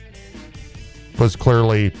 was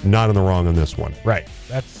clearly not in the wrong on this one. Right.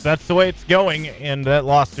 That's the way it's going, and that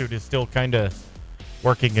lawsuit is still kind of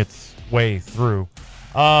working its way through.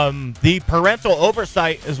 The parental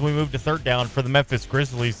oversight as we move to third down for the Memphis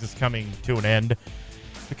Grizzlies is coming to an end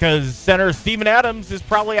because center Steven Adams is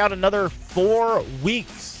probably out another 4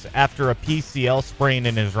 weeks after a PCL sprain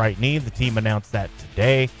in his right knee. The team announced that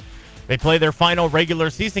today. They play their final regular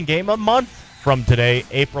season game a month from today,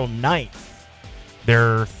 April 9th.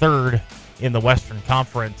 They're third in the Western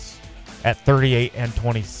Conference at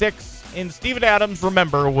 38-26. And Steven Adams,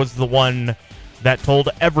 remember, was the one that told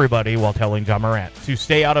everybody while telling John Morant to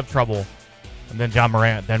stay out of trouble. And then John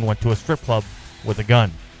Morant then went to a strip club with a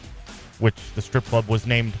gun, which the strip club was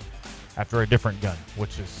named after a different gun,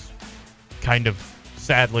 which is kind of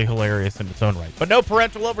sadly hilarious in its own right. But no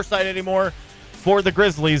parental oversight anymore for the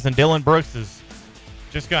Grizzlies, and Dylan Brooks is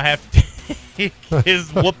just going to have to take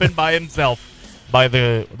his whooping by himself by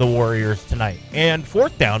the Warriors tonight. And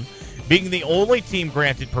fourth down, being the only team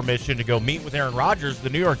granted permission to go meet with Aaron Rodgers, the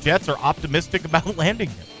New York Jets are optimistic about landing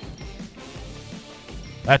him.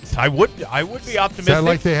 I would be optimistic. Sounded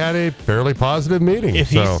like they had a fairly positive meeting. If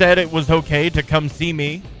he said it was okay to come see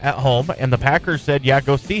me at home, and the Packers said, yeah,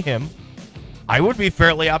 go see him, I would be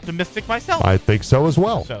fairly optimistic myself. I think so as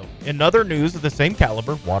well. So, in other news of the same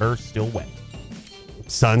caliber, water's still wet.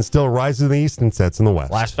 Sun still rises in the east and sets in the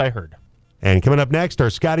west. Last I heard. And coming up next, our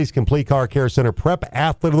Scotty's Complete Car Care Center Prep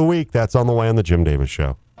Athlete of the Week. That's on the way on the Jim Davis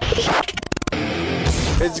Show.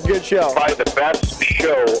 It's a good show. Probably the best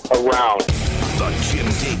show around. The Jim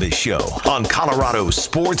Davis Show on Colorado's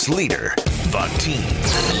sports leader, The Team.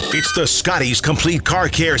 It's the Scotty's Complete Car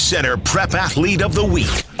Care Center Prep Athlete of the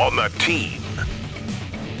Week on The Team.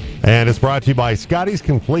 And it's brought to you by Scotty's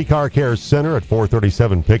Complete Car Care Center at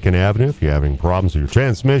 437 Pitkin Avenue. If you're having problems with your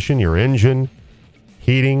transmission, your engine,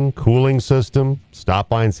 heating, cooling system, stop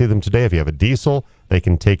by and see them today. If you have a diesel, they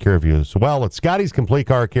can take care of you as well. At Scotty's Complete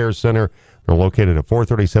Car Care Center, they're located at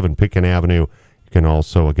 437 Pitkin Avenue. You can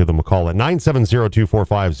also give them a call at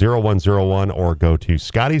 970-245-0101 or go to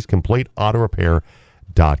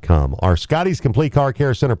scottyscompleteautorepair.com. Our Scotty's Complete Car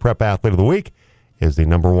Care Center Prep Athlete of the Week is the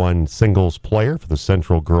number one singles player for the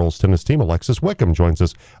Central girls tennis team. Alexis Wickham joins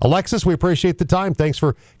us. Alexis, we appreciate the time. Thanks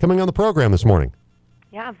for coming on the program this morning.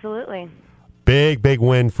 Yeah, absolutely. Big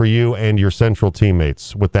win for you and your Central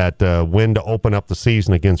teammates with that win to open up the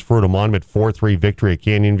season against Fruita Monument, 4-3 victory at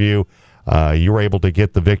Canyon View. You were able to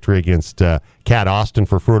get the victory against Cat Austin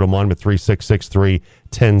for Fruita Monument, 3-6, 6-3,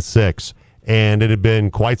 10-6. And it had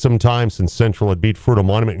been quite some time since Central had beat Fruita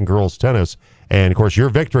Monument in girls tennis. And, of course, your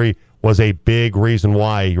victory was a big reason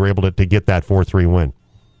why you were able to get that 4-3 win.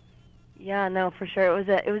 Yeah, no, for sure.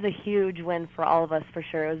 It was a huge win for all of us, for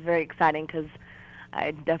sure. It was very exciting because I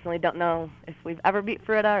definitely don't know if we've ever beat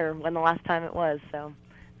Fruita or when the last time it was, so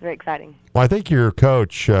it's very exciting. Well, I think your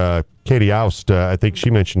coach, Katie Oust, I think she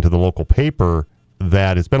mentioned to the local paper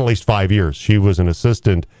that it's been at least 5 years. She was an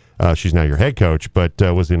assistant. She's now your head coach, but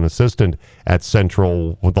was an assistant at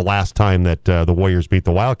Central the last time that the Warriors beat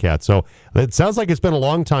the Wildcats. So it sounds like it's been a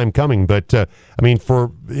long time coming. But I mean,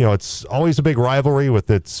 it's always a big rivalry when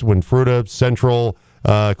Fruita Central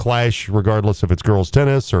clash, regardless if it's girls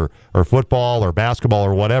tennis or football or basketball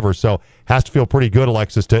or whatever. So has to feel pretty good,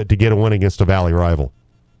 Alexis, to get a win against a Valley rival.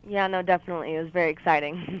 Yeah, no, definitely. It was very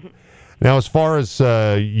exciting. Now, as far as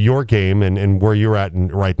your game and where you're at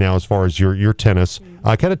right now, as far as your tennis,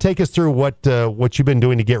 kind of take us through what you've been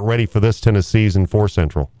doing to get ready for this tennis season for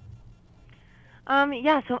Central.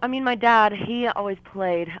 Yeah, so, I mean, my dad, he always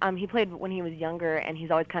played. He played when he was younger, and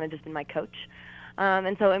he's always kind of just been my coach.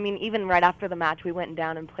 And so, I mean, even right after the match, we went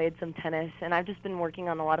down and played some tennis, and I've just been working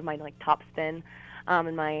on a lot of my, top spin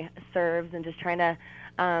and my serves and just trying to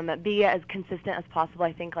be as consistent as possible.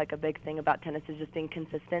 I think, a big thing about tennis is just being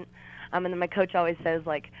consistent. And then my coach always says,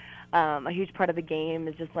 a huge part of the game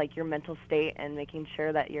is just, your mental state and making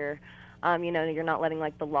sure that you're, you're not letting,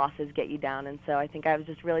 the losses get you down. And so I think I was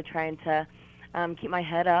just really trying to keep my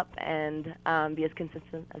head up and be as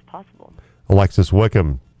consistent as possible. Alexis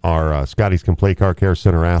Wickham, our Scotty's Complete Car Care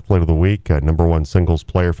Center Athlete of the Week, number one singles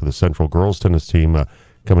player for the Central girls tennis team,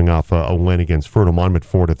 coming off a win against Fruita Monument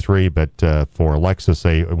 4-3, but for Alexis,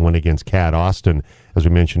 a win against Cat Austin, as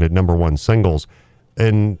we mentioned, at number one singles.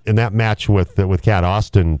 In that match with Cat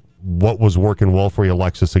Austin, what was working well for you,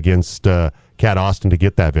 Alexis, against Cat Austin to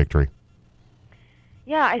get that victory?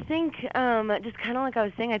 Yeah, I think just kind of like I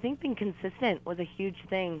was saying, I think being consistent was a huge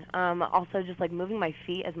thing. Also, just moving my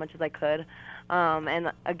feet as much as I could,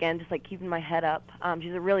 and again, just keeping my head up.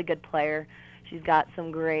 She's a really good player. She's got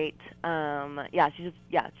some great.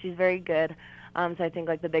 She's very good. So I think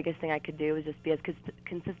the biggest thing I could do was just be as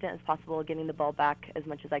consistent as possible, getting the ball back as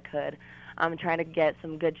much as I could, and trying to get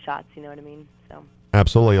some good shots. You know what I mean? So.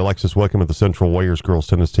 Absolutely, Alexis, welcome to the Central Warriors girls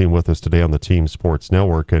tennis team with us today on the Team Sports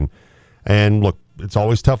Network, and look, it's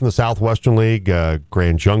always tough in the Southwestern League.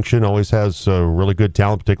 Grand Junction always has really good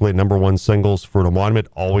talent, particularly at number one singles. Fruita Monument,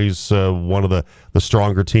 always one of the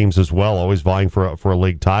stronger teams as well, always vying for a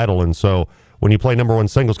league title. And so when you play number one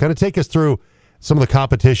singles, kind of take us through some of the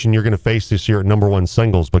competition you're going to face this year at number one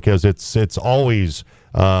singles, because it's always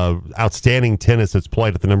outstanding tennis that's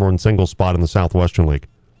played at the number one singles spot in the Southwestern League.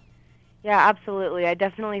 Yeah, absolutely. I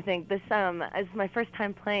definitely think this is my first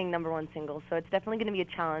time playing number one singles, so it's definitely going to be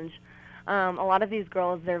a challenge. A lot of these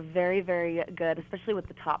girls, they're very, very good, especially with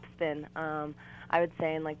the top spin. I would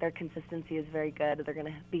say, and their consistency is very good. They're going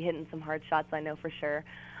to be hitting some hard shots, I know for sure.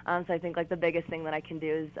 So I think the biggest thing that I can do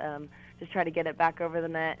is just try to get it back over the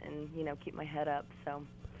net and keep my head up. So,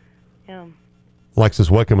 yeah.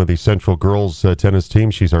 Alexis Wickham of the Central girls tennis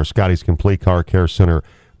team. She's our Scotty's Complete Car Care Center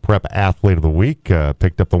Prep Athlete of the Week.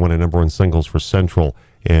 Picked up the win at number one singles for Central,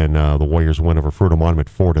 and the Warriors win over Fruita Monument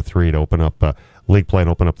 4-3 to open up league play and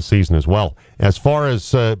open up the season as well. As far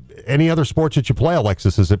as any other sports that you play,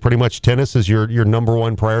 Alexis, is it pretty much tennis is your number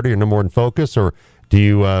one priority, your number one focus, or do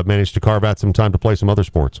you manage to carve out some time to play some other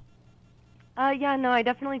sports? Yeah, no, I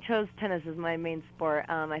definitely chose tennis as my main sport.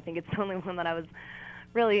 I think it's the only one that I was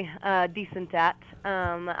really decent at.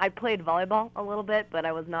 I played volleyball a little bit, but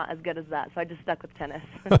I was not as good as that, so I just stuck with tennis.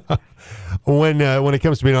 When it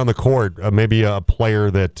comes to being on the court, maybe a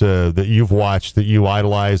player that you've watched that you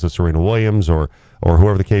idolize, a Serena Williams or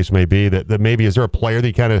whoever the case may be, that maybe is there a player that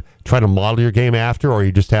you kind of try to model your game after, or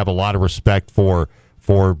you just have a lot of respect for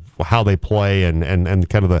how they play and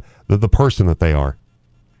kind of the person that they are?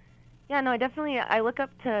 Yeah, no, I look up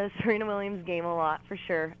to Serena Williams' game a lot, for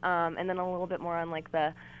sure. And then a little bit more on, like,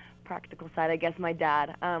 the practical side, I guess my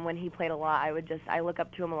dad, when he played a lot, I look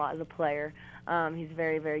up to him a lot as a player. He's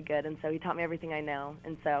very, very good, and so he taught me everything I know.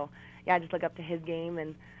 And so, yeah, I just look up to his game.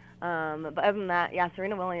 And but other than that, yeah,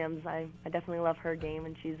 Serena Williams, I definitely love her game,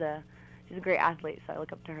 and she's a great athlete, so I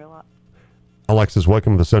look up to her a lot. Alexis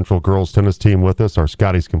Wickham, the Central girls tennis team, with us, our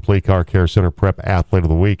Scotty's Complete Car Care Center Prep Athlete of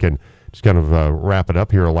the Week. And just kind of wrap it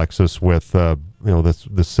up here, Alexis, with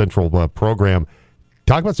this Central program.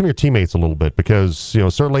 Talk about some of your teammates a little bit, because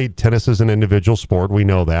certainly tennis is an individual sport. We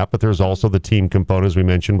know that, but there's also the team component, as we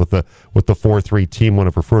mentioned, with the 4-3 team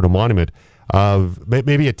win for Fruita Monument.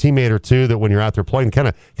 Maybe a teammate or two that when you're out there playing kind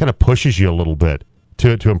of pushes you a little bit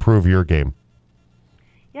to improve your game.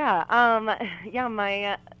 Yeah,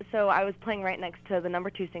 so I was playing right next to the number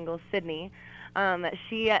 2 singles, Sydney.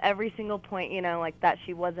 She at every single point, like that,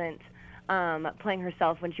 she wasn't playing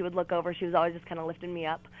herself. When she would look over, she was always just kind of lifting me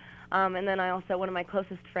up. And then I also, one of my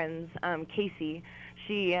closest friends, Casey,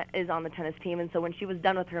 she is on the tennis team, and so when she was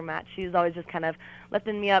done with her match, she was always just kind of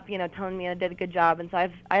lifting me up, telling me I did a good job. And so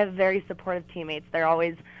I have very supportive teammates. They're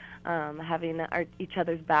always having each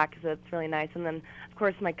other's back, so it's really nice. And then, of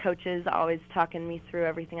course, my coaches are always talking me through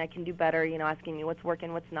everything I can do better, asking me what's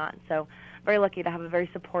working, what's not. So very lucky to have a very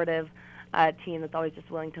supportive team that's always just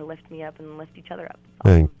willing to lift me up and lift each other up.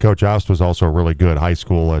 And Coach Oust was also a really good high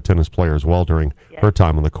school tennis player as well during her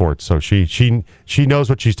time on the court. So she knows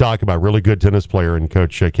what she's talking about. Really good tennis player. And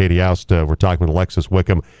Coach Katie Oust, we're talking with Alexis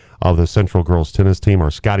Wickham of the Central girls tennis team,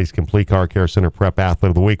 our Scotty's Complete Car Care Center Prep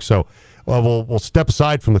Athlete of the Week. So we'll step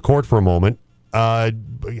aside from the court for a moment. I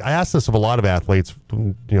ask this of a lot of athletes.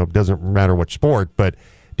 Doesn't matter which sport, but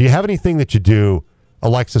do you have anything that you do,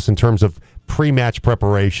 Alexis, in terms of pre-match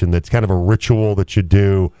preparation that's kind of a ritual that you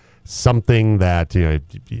do, something that you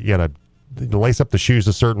got to lace up the shoes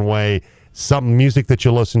a certain way, some music that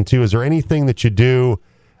you listen to? Is there anything that you do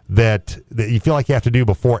that you feel like you have to do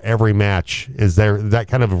before every match? Is there that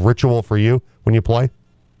kind of a ritual for you when you play?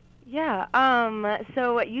 Yeah,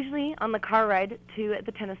 so usually on the car ride to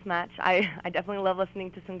the tennis match, I definitely love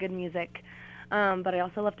listening to some good music, but I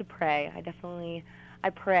also love to pray. I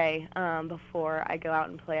pray before I go out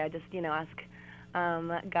and play. I just, ask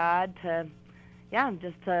God to,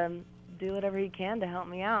 just to do whatever He can to help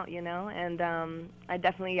me out, And I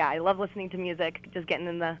definitely, I love listening to music, just getting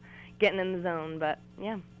in the zone. But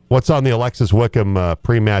yeah. What's on the Alexis Wickham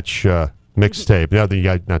pre-match mixtape? Not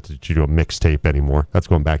that you do a mixtape anymore. That's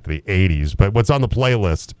going back to the '80s. But what's on the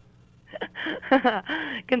playlist?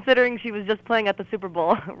 Considering she was just playing at the Super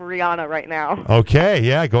Bowl, Rihanna right now. Okay,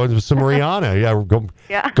 yeah, going with some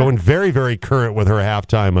Rihanna. Going very, very current with her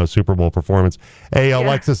halftime Super Bowl performance. Hey,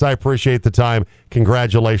 Alexis, I appreciate the time.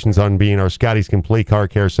 Congratulations on being our Scotty's Complete Car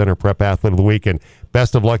Care Center Prep Athlete of the Week, and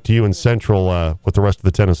best of luck to you in Central with the rest of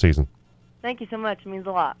the tennis season. Thank you so much. It means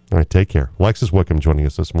a lot. All right, take care. Alexis Wickham joining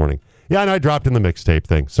us this morning. Yeah, and I dropped in the mixtape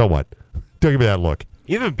thing. So what? Don't give me that look.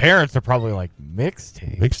 Even parents are probably like,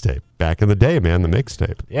 mixtape? Mixtape. Back in the day, man, the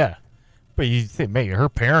mixtape. Yeah. But you think, maybe her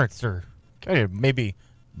parents are kind of maybe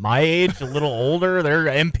my age, a little older. They're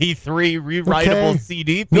MP3 rewritable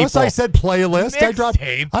CD people. Notice I said playlist.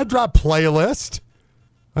 Mixtape. I dropped playlist.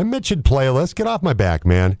 I mentioned playlist. Get off my back,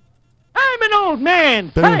 man. I'm an old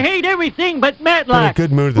man. I hate everything but Matlock. Been in a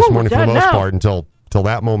good mood this morning for the most part until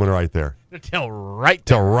that moment right there. Till right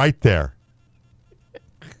there.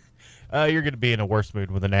 You're going to be in a worse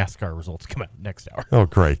mood when the NASCAR results come out next hour. Oh,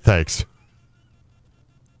 great. Thanks.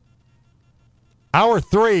 Hour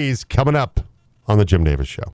 3's coming up on the Jim Davis Show.